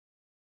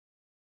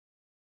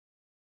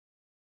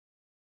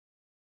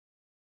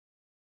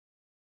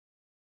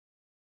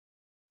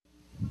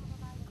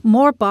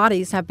More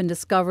bodies have been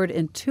discovered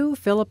in 2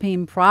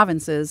 Philippine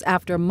provinces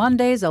after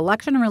Monday's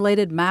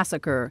election-related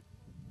massacre.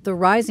 The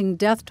rising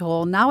death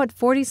toll, now at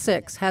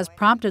 46, has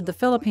prompted the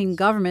Philippine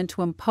government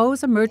to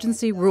impose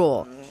emergency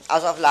rule.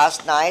 As of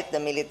last night, the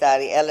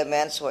military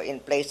elements were in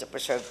place to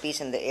preserve peace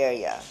in the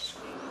area.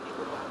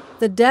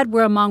 The dead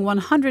were among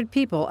 100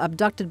 people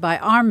abducted by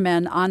armed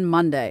men on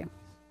Monday.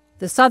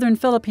 The southern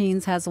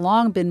Philippines has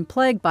long been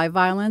plagued by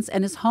violence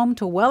and is home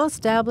to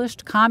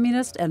well-established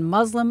communist and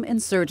Muslim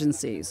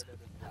insurgencies.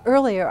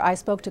 Earlier, I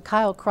spoke to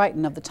Kyle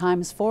Crichton of the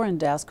Times Foreign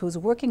Desk, who's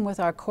working with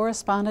our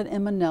correspondent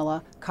in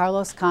Manila,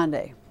 Carlos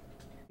Conde.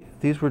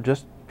 These were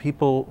just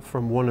people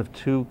from one of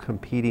 2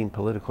 competing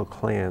political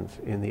clans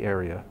in the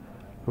area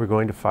who were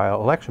going to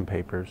file election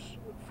papers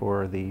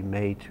for the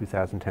May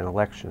 2010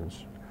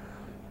 elections.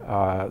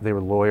 They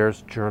were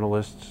lawyers,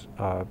 journalists.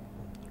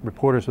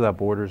 Reporters Without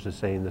Borders is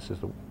saying this is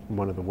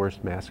one of the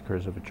worst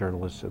massacres of a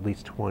journalist, at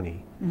least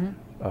 20,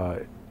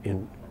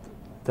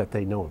 that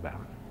they know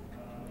about.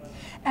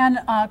 And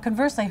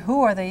conversely,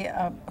 who are the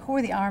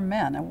armed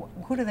men, and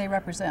who do they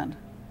represent?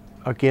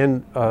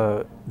 Again,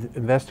 the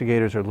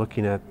investigators are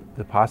looking at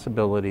the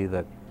possibility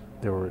that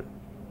they were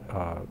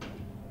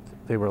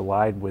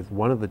allied with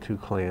one of the 2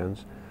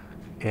 clans,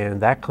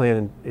 and that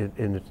clan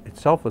in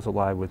itself was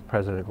allied with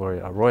President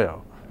Gloria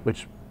Arroyo,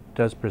 which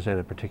does present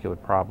a particular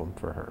problem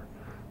for her.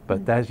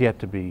 But that has yet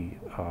to be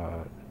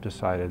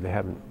decided. They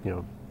haven't,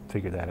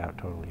 figured that out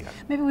totally yet.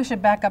 Maybe we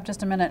should back up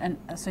just a minute, and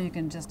so you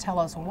can just tell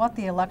us what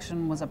the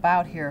election was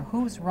about here.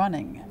 Who's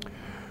running?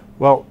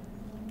 Well,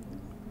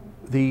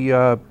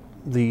 the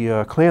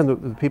clan,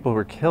 the people who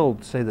were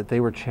killed, say that they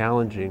were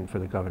challenging for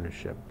the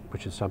governorship,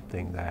 which is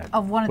something that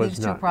of one of these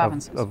 2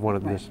 provinces. Of one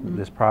of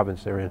this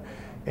province they're in,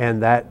 and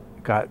that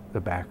got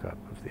the backup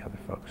of the other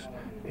folks,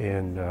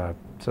 and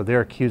so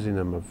they're accusing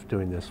them of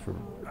doing this for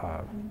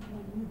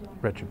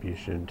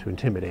retribution, to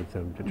intimidate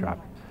them, to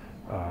drop.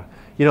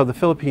 The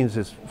Philippines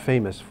is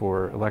famous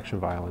for election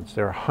violence.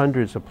 There are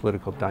hundreds of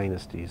political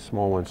dynasties,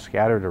 small ones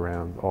scattered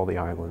around all the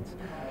islands.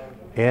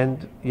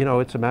 And,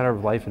 it's a matter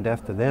of life and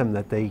death to them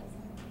that they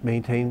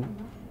maintain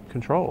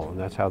control, and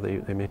that's how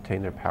they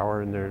maintain their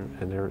power and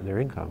their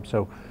income.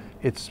 So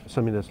it's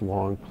something that's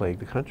long plagued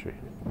the country.